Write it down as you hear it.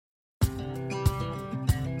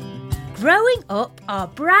Growing Up, our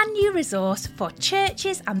brand new resource for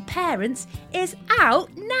churches and parents, is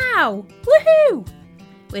out now. Woohoo!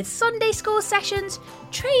 With Sunday school sessions,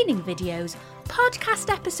 training videos,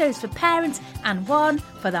 podcast episodes for parents and one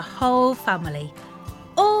for the whole family.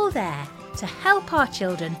 All there to help our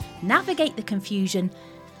children navigate the confusion,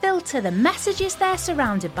 filter the messages they're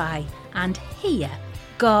surrounded by, and hear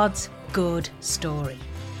God's good story.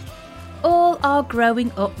 All our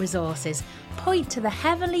Growing Up resources point to the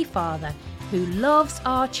Heavenly Father who loves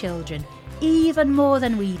our children even more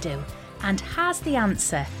than we do and has the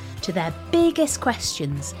answer to their biggest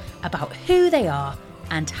questions about who they are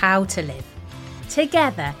and how to live.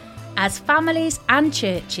 Together, as families and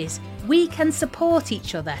churches, we can support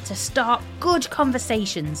each other to start good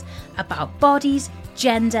conversations about bodies,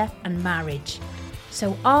 gender and marriage,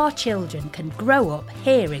 so our children can grow up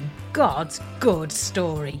hearing God's good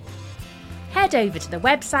story. Head over to the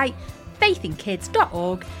website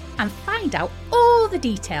faithinkids.org and find out all the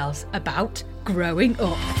details about growing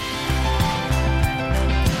up.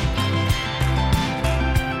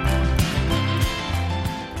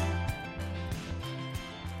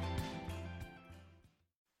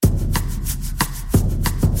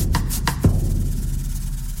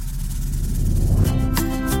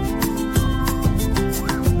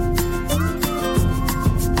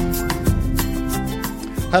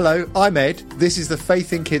 Hello, I'm Ed. This is the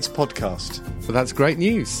Faith in Kids podcast. Well, that's great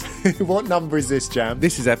news. What number is this, Jam?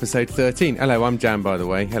 This is episode 13. Hello, I'm Jam, by the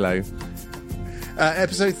way. Hello.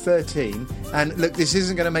 Episode 13. And look, this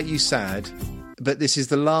isn't going to make you sad, but this is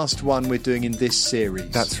the last one we're doing in this series.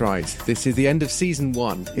 That's right. This is the end of season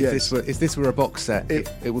 1. Yes. If this were a box set,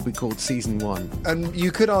 it would be called season 1. And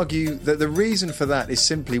you could argue that the reason for that is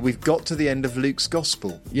simply we've got to the end of Luke's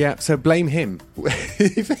gospel. Yeah, so blame him.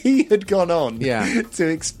 If he had gone on Yeah. to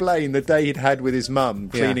explain the day he'd had with his mum,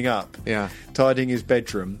 cleaning up, tidying his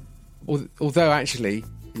bedroom. Although, actually,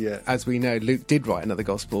 Yeah. as we know, Luke did write another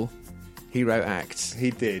gospel. He wrote Acts. He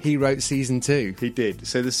did. He wrote season 2. He did.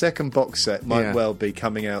 So the second box set might well be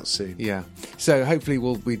coming out soon. Yeah. So hopefully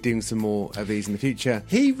we'll be doing some more of these in the future.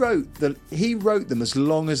 He wrote them as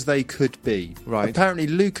long as they could be. Right. Apparently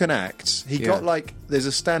Luke and Acts, there's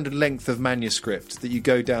a standard length of manuscript that you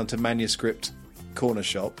go down to Manuscript Corner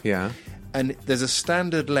Shop. Yeah. And there's a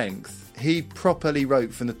standard length. He properly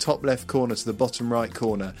wrote from the top left corner to the bottom right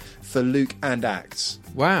corner for Luke and Acts.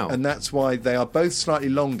 Wow. And that's why they are both slightly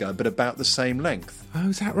longer but about the same length. Oh,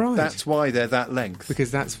 is that right? That's why they're that length.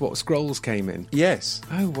 Because that's what scrolls came in. Yes.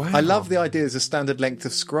 Oh, wow. I love the idea as a standard length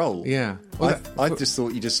of scroll. Yeah. Well, I just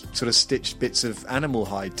thought you just sort of stitched bits of animal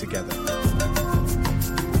hide together.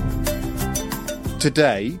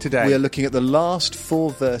 Today we are looking at the last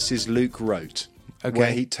 4 verses Luke wrote. Okay.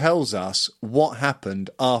 Where he tells us what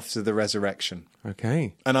happened after the resurrection.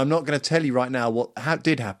 Okay. And I'm not going to tell you right now what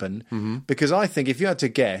did happen, because I think if you had to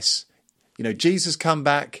guess, Jesus come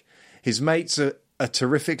back, his mates are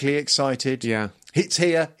terrifically excited. Yeah. It's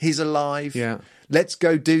here, he's alive. Yeah. Let's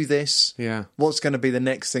go do this. Yeah. What's going to be the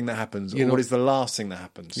next thing that happens? What is the last thing that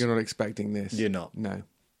happens? You're not expecting this. You're not. No.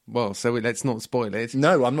 Well, so let's not spoil it.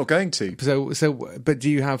 No, I'm not going to. But do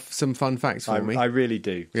you have some fun facts for me? I really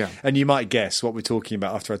do. Yeah. And you might guess what we're talking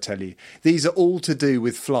about after I tell you. These are all to do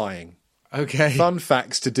with flying. Okay. Fun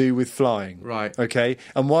facts to do with flying. Right. Okay.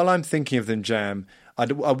 And while I'm thinking of them, Jam,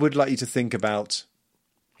 I would like you to think about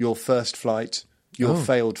your first flight, your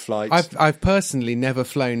failed flight. I've personally never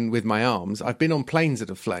flown with my arms. I've been on planes that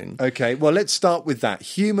have flown. Okay. Well, let's start with that.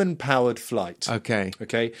 Human-powered flight. Okay.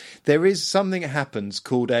 Okay. There is something that happens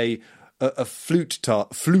called a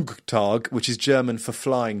Flugtag, which is German for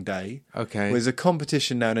flying day. Okay. There's a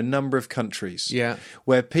competition now in a number of countries. Yeah.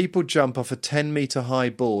 Where people jump off a 10-metre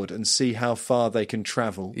high board and see how far they can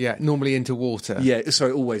travel. Yeah, normally into water. Yeah,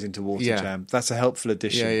 sorry, always into water, Jam. That's a helpful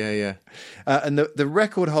addition. Yeah. And the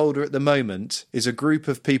record holder at the moment is a group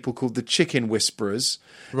of people called the Chicken Whisperers,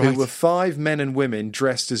 who were 5 men and women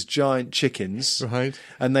dressed as giant chickens. Right.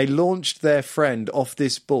 And they launched their friend off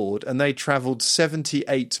this board and they travelled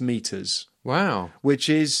 78 metres. Wow. Which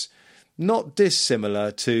is not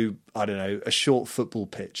dissimilar to, I don't know, a short football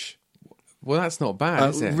pitch. Well, that's not bad,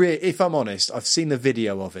 is it? If I'm honest, I've seen the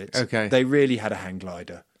video of it. Okay. They really had a hang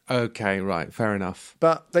glider. Okay, right, fair enough.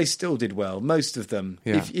 But they still did well, most of them.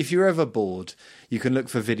 Yeah. If you're ever bored, you can look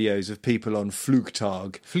for videos of people on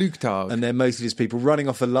Flugtag. And they're mostly just people running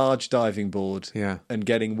off a large diving board and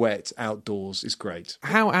getting wet outdoors is great.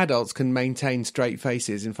 How adults can maintain straight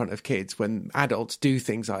faces in front of kids when adults do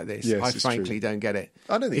things like this, yes, I frankly don't get it.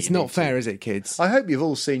 I don't think it's not fair, is it, kids? I hope you've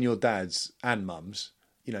all seen your dads and mums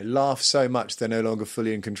laugh so much they're no longer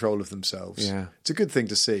fully in control of themselves. Yeah. It's a good thing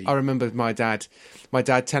to see. I remember my dad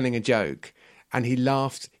telling a joke and he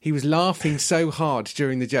laughed. He was laughing so hard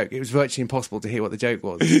during the joke, it was virtually impossible to hear what the joke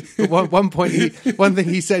was. But one point, one thing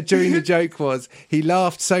he said during the joke was he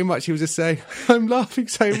laughed so much he was just saying, "I'm laughing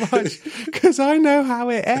so much because I know how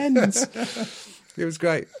it ends." It was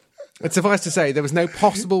great. But suffice to say, there was no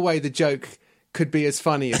possible way the joke could be as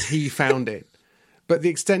funny as he found it. But the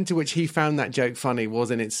extent to which he found that joke funny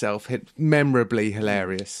was in itself memorably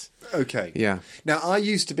hilarious. Okay. Yeah. Now, I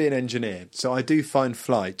used to be an engineer, so I do find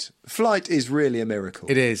flight is really a miracle.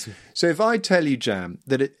 It is. So if I tell you, Jam,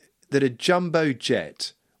 that a jumbo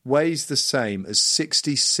jet weighs the same as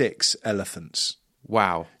 66 elephants.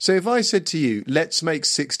 Wow. So if I said to you, let's make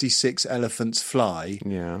 66 elephants fly,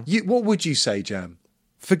 what would you say, Jam?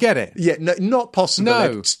 Forget it. Yeah, no, not possible.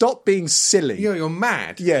 No. Stop being silly. You're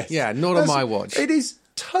mad. Yes. Yeah, not on my watch. It is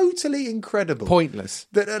totally incredible. Pointless.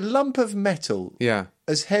 That a lump of metal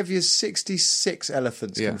as heavy as 66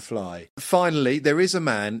 elephants can fly. Finally, there is a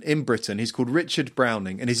man in Britain, he's called Richard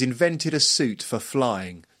Browning, and he's invented a suit for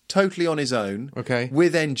flying, totally on his own,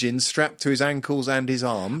 with engines strapped to his ankles and his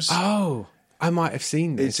arms. Oh, I might have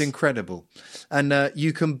seen this. It's incredible. And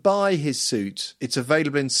you can buy his suit. It's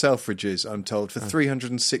available in Selfridges, I'm told, for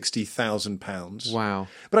 £360,000. Wow.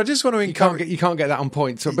 But I just want to encourage... You can't get that on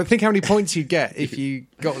points. But think how many points you'd get if you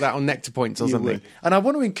got that on Nectar points or something. Would. And I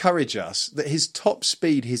want to encourage us that his top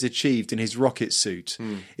speed he's achieved in his rocket suit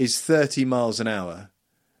is 30 miles an hour.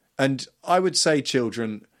 And I would say,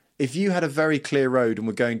 children, if you had a very clear road and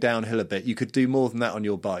were going downhill a bit, you could do more than that on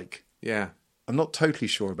your bike. Yeah. I'm not totally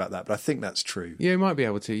sure about that, but I think that's true. Yeah, you might be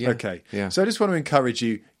able to, yeah. Okay. Yeah. So I just want to encourage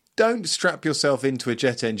you, don't strap yourself into a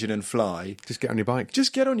jet engine and fly. Just get on your bike.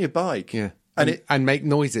 Just get on your bike. Yeah. And make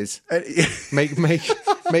noises. make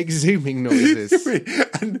zooming noises.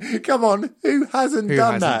 And come on, who hasn't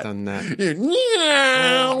done that?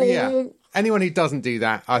 Yeah. Anyone who doesn't do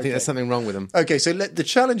that, I think there's something wrong with them. Okay, so the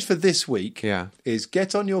challenge for this week is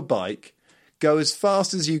get on your bike, go as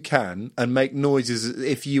fast as you can and make noises as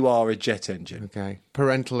if you are a jet engine. Okay.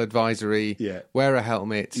 Parental advisory. Yeah. Wear a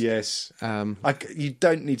helmet. Yes. You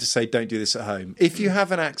don't need to say don't do this at home. If you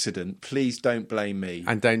have an accident, please don't blame me.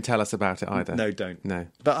 And don't tell us about it either. No, don't. No.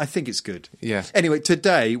 But I think it's good. Yeah. Anyway,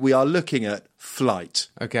 today we are looking at flight.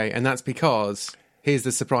 Okay, and that's because, here's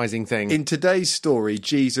the surprising thing. In today's story,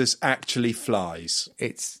 Jesus actually flies.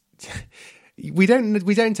 We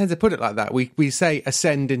don't tend to put it like that. We say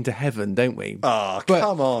ascend into heaven, don't we?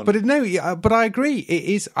 Come on. But I agree. It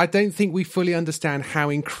is. I don't think we fully understand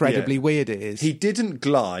how incredibly weird it is. He didn't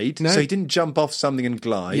glide, so he didn't jump off something and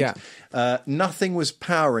glide. Yeah. Nothing was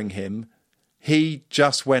powering him. He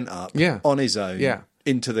just went up on his own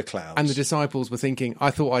into the clouds. And the disciples were thinking,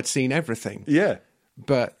 I thought I'd seen everything. Yeah.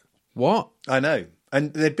 But what? I know.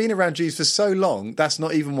 And they'd been around Jesus for so long, that's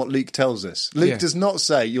not even what Luke tells us. Luke does not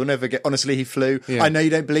say, you'll never get... Honestly, he flew. Yeah. I know you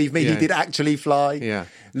don't believe me. Yeah. He did actually fly. Yeah.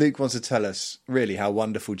 Luke wants to tell us, really, how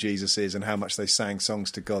wonderful Jesus is and how much they sang songs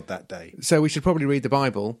to God that day. So we should probably read the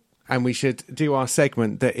Bible, and we should do our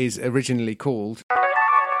segment that is originally called...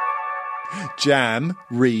 Jam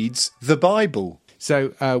Reads the Bible.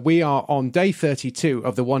 So we are on day 32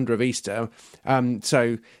 of the Wonder of Easter.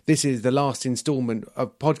 So this is the last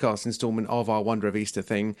podcast instalment of our Wonder of Easter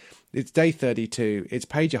thing. It's day 32. It's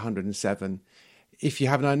page 107. If you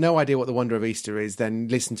have no idea what the Wonder of Easter is, then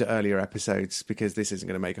listen to earlier episodes, because this isn't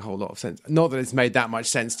going to make a whole lot of sense. Not that it's made that much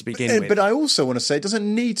sense to begin with. But I also want to say it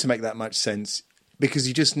doesn't need to make that much sense, because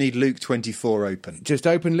you just need Luke 24 open. Just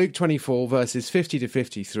open Luke 24, verses 50 to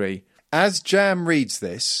 53. As Jam reads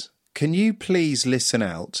this, can you please listen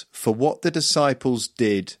out for what the disciples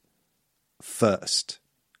did first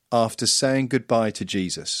after saying goodbye to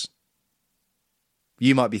Jesus?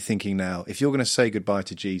 You might be thinking now, if you're going to say goodbye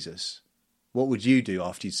to Jesus, what would you do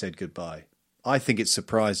after you'd said goodbye? I think it's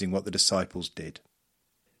surprising what the disciples did.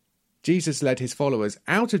 Jesus led his followers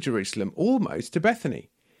out of Jerusalem almost to Bethany.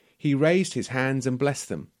 He raised his hands and blessed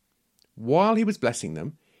them. While he was blessing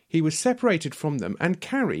them, he was separated from them and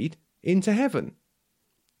carried into heaven.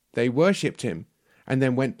 They worshipped him and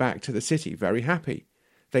then went back to the city very happy.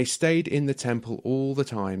 They stayed in the temple all the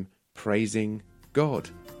time, praising God.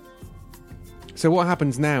 So what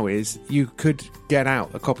happens now is you could get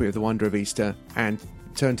out a copy of The Wonder of Easter and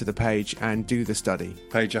turn to the page and do the study.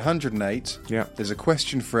 Page 108. Yeah. There's a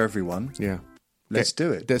question for everyone. Yeah. Let's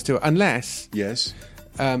do it. Let's do it. Unless... Yes.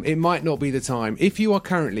 It might not be the time. If you are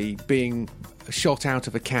currently being shot out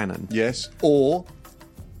of a cannon... Yes. Or...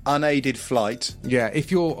 unaided flight. Yeah, if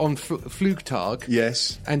you're on Flugtag,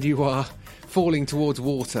 yes, and you are falling towards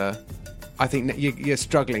water, I think you're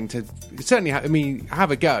struggling to certainly have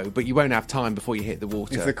a go, but you won't have time before you hit the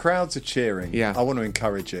water. If the crowds are cheering, I want to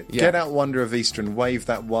encourage it. Get out Wonder of Easter and wave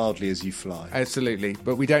that wildly as you fly. Absolutely,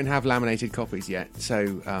 but we don't have laminated copies yet,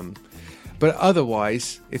 so. But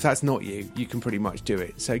otherwise, if that's not you, you can pretty much do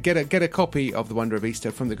it. So get a copy of The Wonder of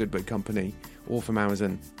Easter from the Good Book Company or from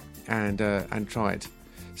Amazon, and try it.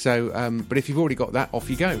 So, but if you've already got that, off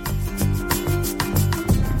you go.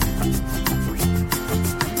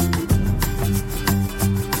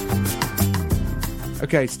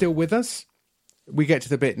 Okay, still with us? We get to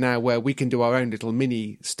the bit now where we can do our own little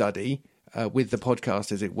mini study with the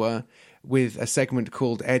podcast, as it were, with a segment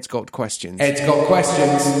called Ed's Got Questions. Ed's Got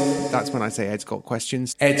Questions. That's when I say Ed's Got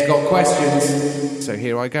Questions. Ed's Got Questions. So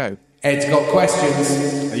here I go. Ed's Got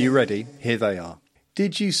Questions. Are you ready? Here they are.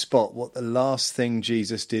 Did you spot what the last thing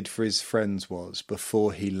Jesus did for his friends was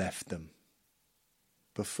before he left them?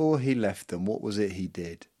 Before he left them, what was it he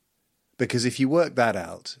did? Because if you work that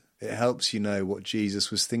out, it helps you know what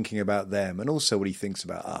Jesus was thinking about them and also what he thinks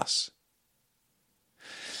about us.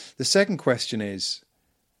 The second question is,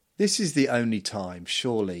 this is the only time,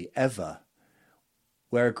 surely, ever,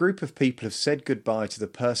 where a group of people have said goodbye to the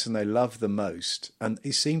person they love the most and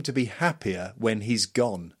they seem to be happier when he's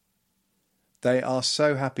gone. They are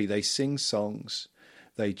so happy. They sing songs,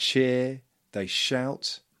 they cheer, they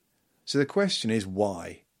shout. So the question is,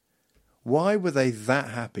 why? Why were they that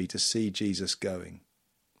happy to see Jesus going?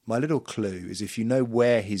 My little clue is if you know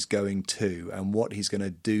where he's going to and what he's going to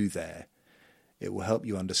do there, it will help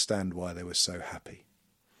you understand why they were so happy.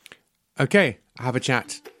 Okay, have a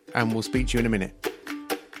chat and we'll speak to you in a minute.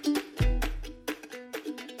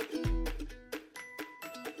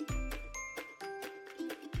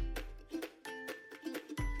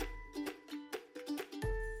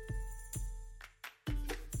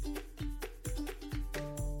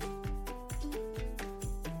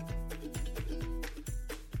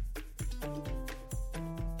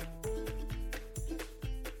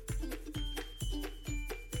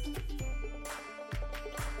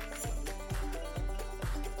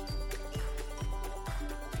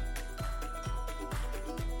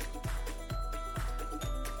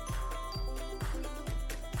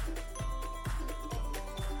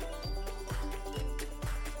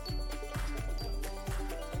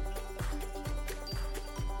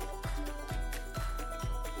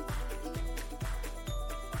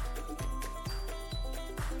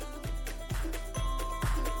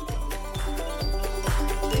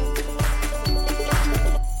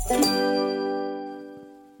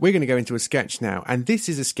 We're going to go into a sketch now, and this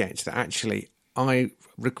is a sketch that actually I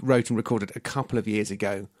wrote and recorded a couple of years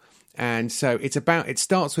ago. And so it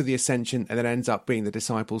starts with the ascension and then ends up being the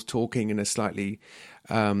disciples talking in a slightly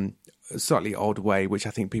odd way, which I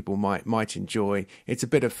think people might enjoy. It's a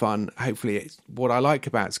bit of fun. Hopefully, what I like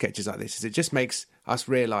about sketches like this is it just makes us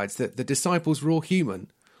realise that the disciples were all human.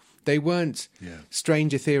 They weren't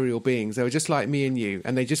strange ethereal beings. They were just like me and you,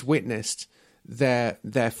 and they just witnessed their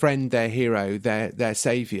friend, their hero, their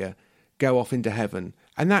saviour go off into heaven.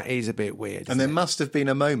 And that is a bit weird. And there must have been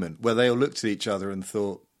a moment where they all looked at each other and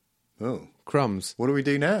thought, oh, crumbs. What do we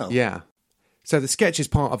do now? Yeah. So the sketch is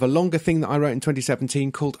part of a longer thing that I wrote in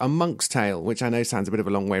 2017 called A Monk's Tale, which I know sounds a bit of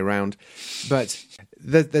a long way round. But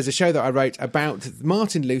there's a show that I wrote about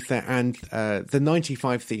Martin Luther and the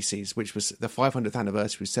 95 Theses, which was the 500th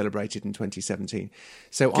anniversary celebrated in 2017.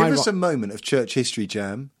 So Give us a moment of church history,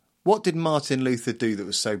 Jam. What did Martin Luther do that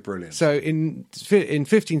was so brilliant? So in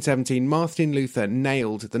 1517, Martin Luther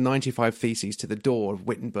nailed the 95 Theses to the door of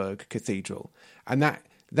Wittenberg Cathedral. And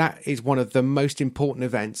that is one of the most important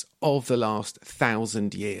events of the last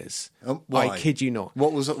 1,000 years. Why? I kid you not.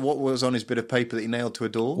 What was on his bit of paper that he nailed to a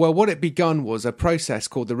door? Well, what it begun was a process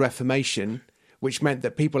called the Reformation, which meant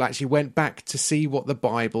that people actually went back to see what the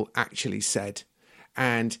Bible actually said.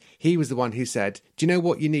 And he was the one who said, do you know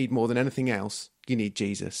what you need more than anything else? You need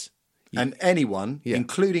Jesus. And anyone,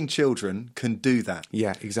 including children, can do that.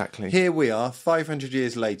 Yeah, exactly. Here we are, 500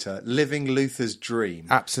 years later, living Luther's dream.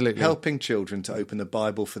 Absolutely. Helping children to open the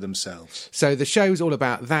Bible for themselves. So the show's all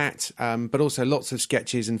about that, but also lots of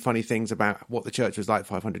sketches and funny things about what the church was like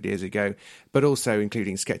 500 years ago, but also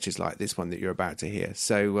including sketches like this one that you're about to hear.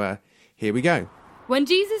 So here we go. When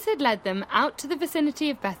Jesus had led them out to the vicinity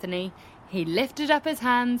of Bethany, he lifted up his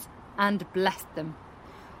hands and blessed them.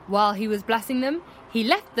 While he was blessing them, he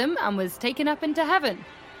left them and was taken up into heaven.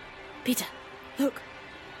 Peter, look.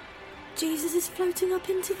 Jesus is floating up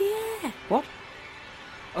into the air. What?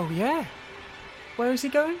 Oh, yeah. Where is he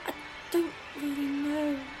going? I don't really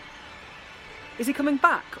know. Is he coming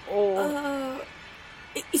back, or...?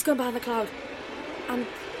 He's gone behind the cloud. And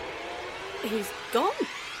he's gone.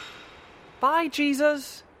 Bye,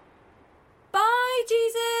 Jesus.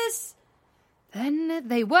 Jesus! Then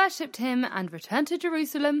they worshipped him and returned to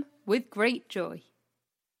Jerusalem with great joy.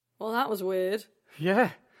 Well, that was weird.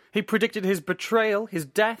 Yeah, he predicted his betrayal, his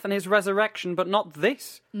death, and his resurrection, but not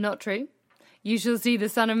this. Not true. You shall see the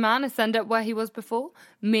Son of Man ascend up where he was before.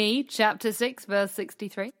 Me, chapter 6, verse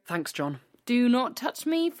 63. Thanks, John. Do not touch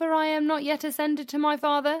me, for I am not yet ascended to my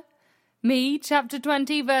Father. Me, chapter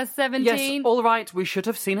 20, verse 17. Yes, all right, we should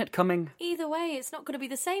have seen it coming. Either way, it's not going to be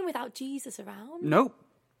the same without Jesus around. Nope,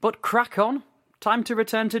 but crack on. Time to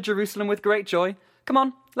return to Jerusalem with great joy. Come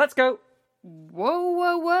on, let's go. Whoa,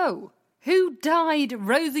 whoa, whoa. Who died,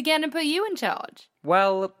 rose again, and put you in charge?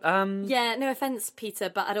 Well, Yeah, no offence, Peter,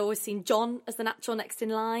 but I'd always seen John as the natural next in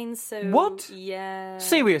line, so... What? Yeah.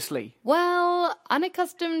 Seriously? Well,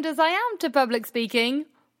 unaccustomed as I am to public speaking,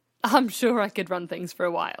 I'm sure I could run things for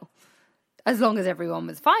a while. As long as everyone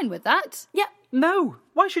was fine with that. Yep. No,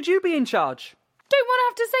 why should you be in charge? Don't want to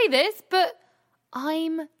have to say this, but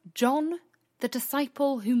I'm John, the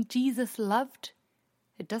disciple whom Jesus loved.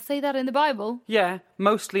 It does say that in the Bible. Yeah,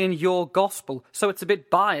 mostly in your gospel, so it's a bit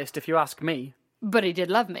biased if you ask me. But he did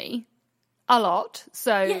love me. A lot,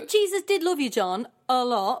 so... Yeah, Jesus did love you, John, a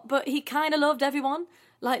lot, but he kind of loved everyone.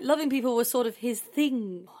 Like, loving people was sort of his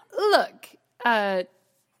thing. Look,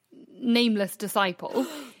 nameless disciple.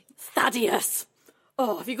 Thaddeus!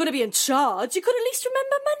 Oh, if you're going to be in charge, you could at least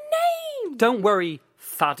remember my name! Don't worry,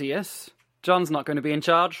 Thaddeus. John's not going to be in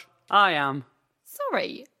charge. I am.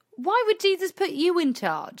 Sorry, why would Jesus put you in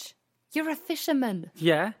charge? You're a fisherman.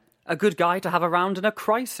 Yeah, a good guy to have around in a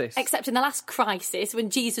crisis. Except in the last crisis,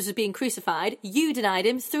 when Jesus was being crucified, you denied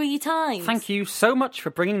him 3 times. Thank you so much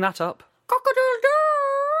for bringing that up.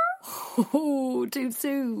 Cock-a-doodle-doo! Oh, too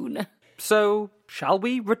soon. So, shall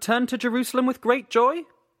we return to Jerusalem with great joy?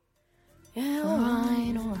 Yeah, All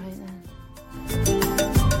right then.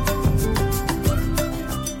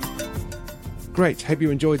 Great, hope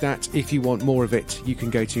you enjoyed that. If you want more of it, you can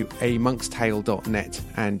go to amonkstale.net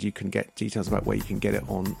and you can get details about where you can get it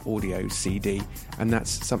on audio CD. And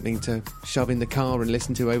that's something to shove in the car and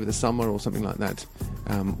listen to over the summer or something like that.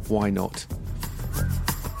 Why not?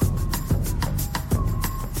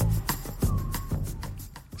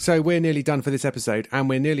 So we're nearly done for this episode, and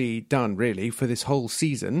we're nearly done, really, for this whole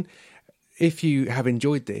season. If you have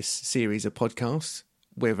enjoyed this series of podcasts,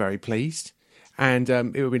 we're very pleased. And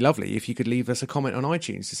it would be lovely if you could leave us a comment on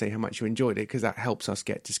iTunes to say how much you enjoyed it, because that helps us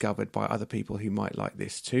get discovered by other people who might like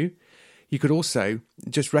this too. You could also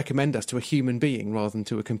just recommend us to a human being rather than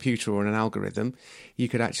to a computer or an algorithm. You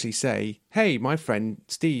could actually say, hey, my friend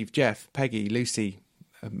Steve, Jeff, Peggy, Lucy,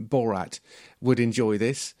 Borat would enjoy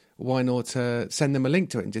this. Why not send them a link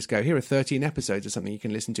to it and just go, here are 13 episodes of something you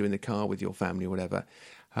can listen to in the car with your family or whatever.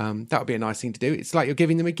 That would be a nice thing to do. It's like you're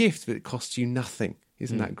giving them a gift, but it costs you nothing.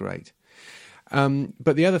 Isn't that great?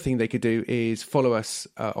 But the other thing they could do is follow us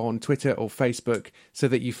on Twitter or Facebook so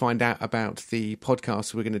that you find out about the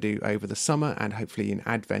podcasts we're going to do over the summer and hopefully in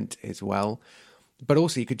Advent as well. But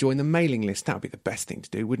also you could join the mailing list. That would be the best thing to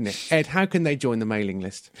do, wouldn't it? Ed, how can they join the mailing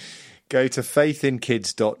list? Go to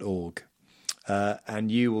faithinkids.org and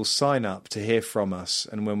you will sign up to hear from us.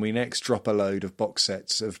 And when we next drop a load of box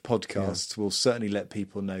sets of podcasts, we'll certainly let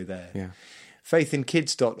people know there. Yeah.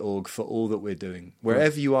 faithinkids.org for all that we're doing.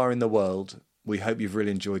 Wherever you are in the world, we hope you've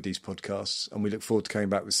really enjoyed these podcasts and we look forward to coming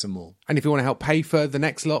back with some more. And if you want to help pay for the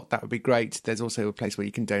next lot, that would be great. There's also a place where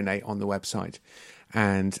you can donate on the website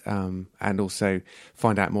and also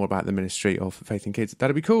find out more about the ministry of Faith in Kids.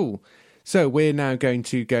 That'd be cool. So we're now going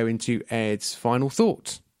to go into Ed's final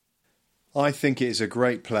thoughts. I think it is a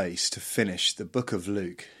great place to finish the book of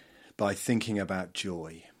Luke by thinking about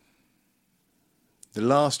joy. The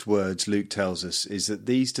last words Luke tells us is that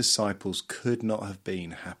these disciples could not have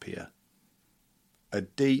been happier. A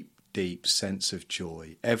deep, deep sense of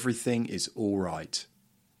joy. Everything is all right.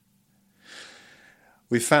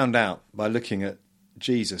 We found out by looking at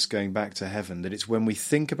Jesus going back to heaven that it's when we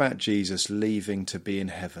think about Jesus leaving to be in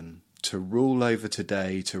heaven, to rule over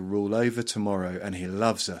today, to rule over tomorrow, and he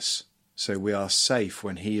loves us, so we are safe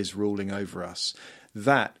when he is ruling over us.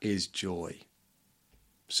 That is joy.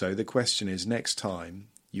 So the question is, next time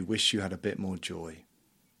you wish you had a bit more joy,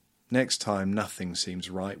 next time nothing seems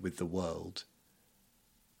right with the world,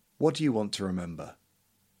 what do you want to remember?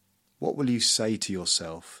 What will you say to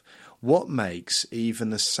yourself? What makes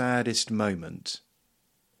even the saddest moment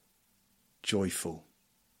joyful?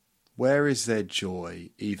 Where is there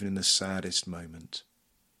joy even in the saddest moment?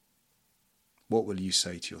 What will you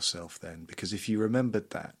say to yourself then? Because if you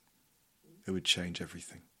remembered that, it would change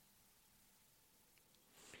everything.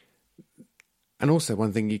 And also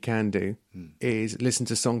one thing you can do is listen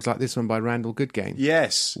to songs like this one by Randall Goodgame.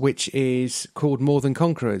 Yes. Which is called More Than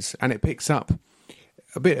Conquerors. And it picks up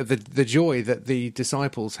a bit of the joy that the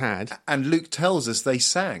disciples had. And Luke tells us they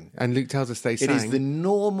sang. And Luke tells us they sang. It is the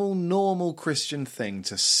normal Christian thing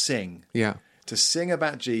to sing. Yeah. To sing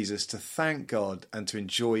about Jesus, to thank God, and to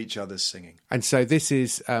enjoy each other's singing. And so this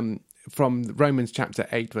is from Romans chapter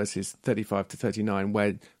 8, verses 35 to 39,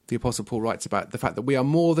 where the Apostle Paul writes about the fact that we are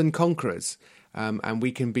more than conquerors. And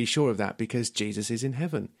we can be sure of that because Jesus is in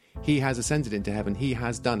heaven. He has ascended into heaven. He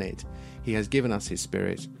has done it. He has given us his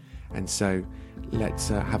Spirit. And so let's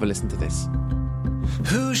have a listen to this.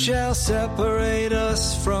 Who shall separate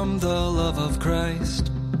us from the love of Christ?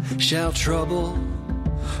 Shall trouble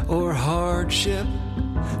or hardship,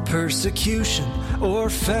 persecution or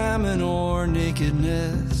famine or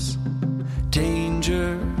nakedness,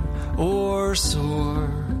 danger or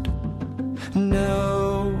sword?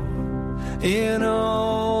 No, in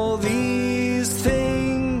all these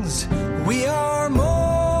things we are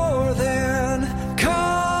more than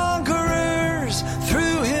conquerors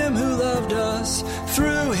through him who loved us,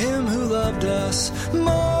 through him who loved us.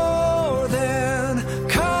 More than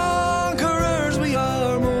conquerors, we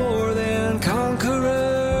are more than conquerors.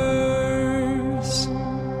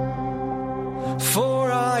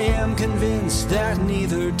 For I am convinced that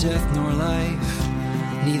neither death nor life,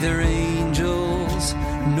 neither angels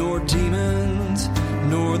nor demons,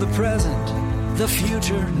 nor the present, the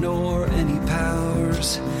future, nor any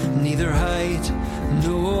powers, neither height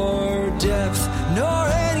nor depth, nor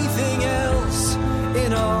anything else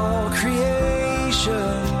in all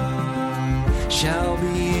creation shall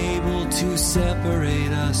be able to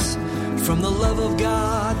separate us from the love of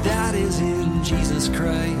God that is in Jesus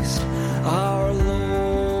Christ our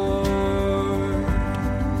Lord.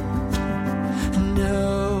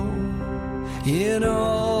 No, in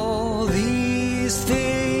all these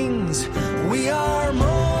things we are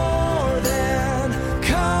more than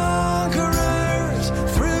conquerors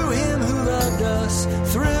through him who loved us,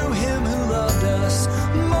 through him who loved us.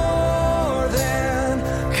 More than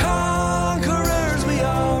conquerors, we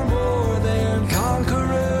are more than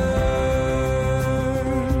conquerors.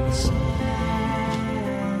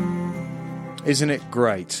 Isn't it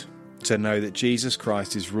great to know that Jesus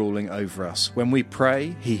Christ is ruling over us? When we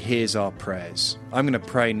pray, he hears our prayers. I'm going to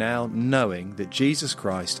pray now knowing that Jesus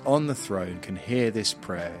Christ on the throne can hear this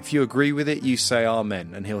prayer. If you agree with it, you say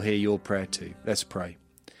amen, and he'll hear your prayer too. Let's pray.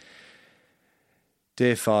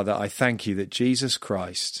 Dear Father, I thank you that Jesus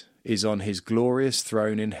Christ is on his glorious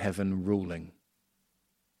throne in heaven ruling.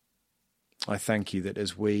 I thank you that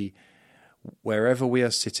wherever we are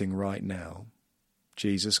sitting right now,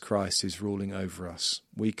 Jesus Christ is ruling over us.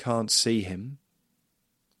 We can't see him.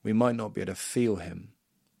 We might not be able to feel him,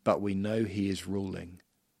 but we know he is ruling.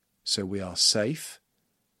 So we are safe.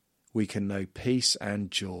 We can know peace and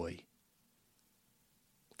joy.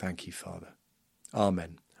 Thank you, Father.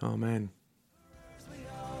 Amen. Amen.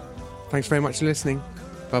 Thanks very much for listening.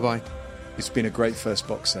 Bye-bye. It's been a great first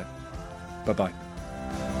box set. Bye-bye.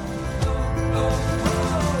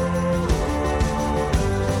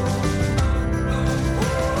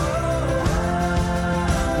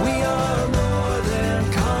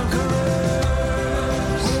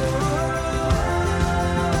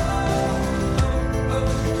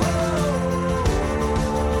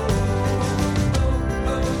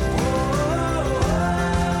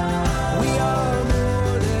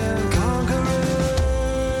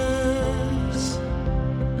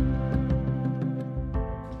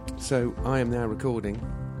 So I am now recording,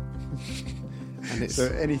 and it's So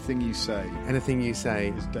anything you say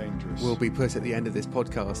is dangerous. will be put at the end of this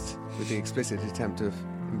podcast with the explicit attempt of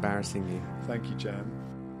embarrassing you. Thank you, Jan.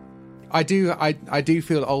 I do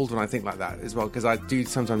feel old when I think like that as well, because I do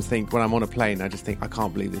sometimes think when I'm on a plane, I just think I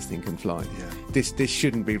can't believe this thing can fly. Yeah. This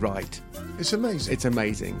shouldn't be right. It's amazing. It's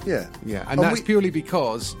amazing. Yeah. Yeah, and that's purely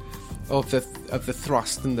because of the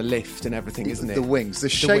thrust and the lift and everything, isn't it? The wings. The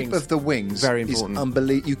shape of the wings very is important.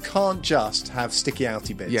 unbelievable. You can't just have sticky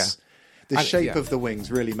outy bits. Yeah. The shape of the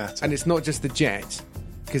wings really matter. And it's not just the jet,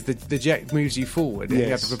 because the jet moves you forward and you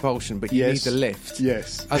have the propulsion, but you need the lift.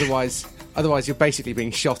 Yes. Otherwise you're basically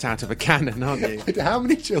being shot out of a cannon, aren't you? How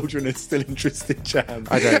many children are still interested, Jan?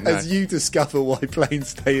 I don't know. As you discover why planes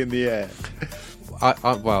stay in the air. I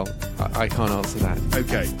can't answer that.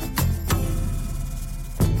 Okay.